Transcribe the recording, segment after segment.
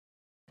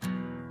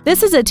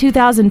This is a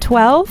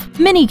 2012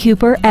 Mini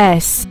Cooper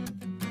S.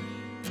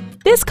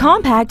 This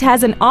compact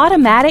has an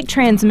automatic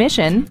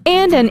transmission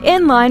and an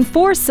inline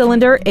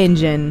 4-cylinder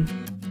engine.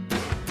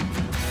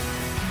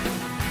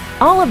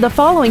 All of the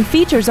following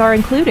features are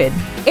included: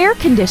 air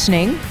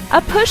conditioning, a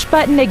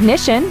push-button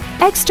ignition,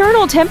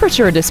 external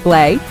temperature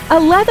display, a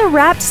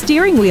leather-wrapped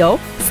steering wheel,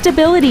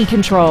 stability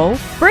control,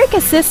 brake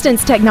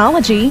assistance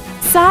technology,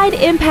 side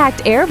impact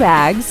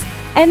airbags,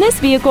 and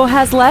this vehicle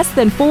has less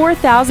than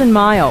 4,000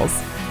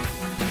 miles.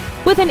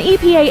 With an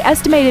EPA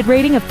estimated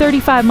rating of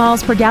 35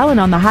 miles per gallon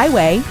on the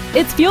highway,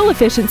 its fuel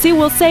efficiency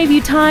will save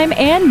you time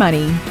and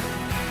money.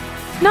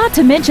 Not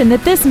to mention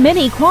that this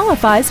Mini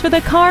qualifies for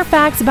the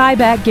Carfax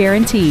buyback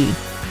guarantee.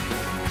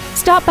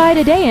 Stop by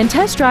today and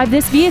test drive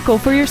this vehicle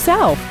for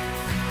yourself.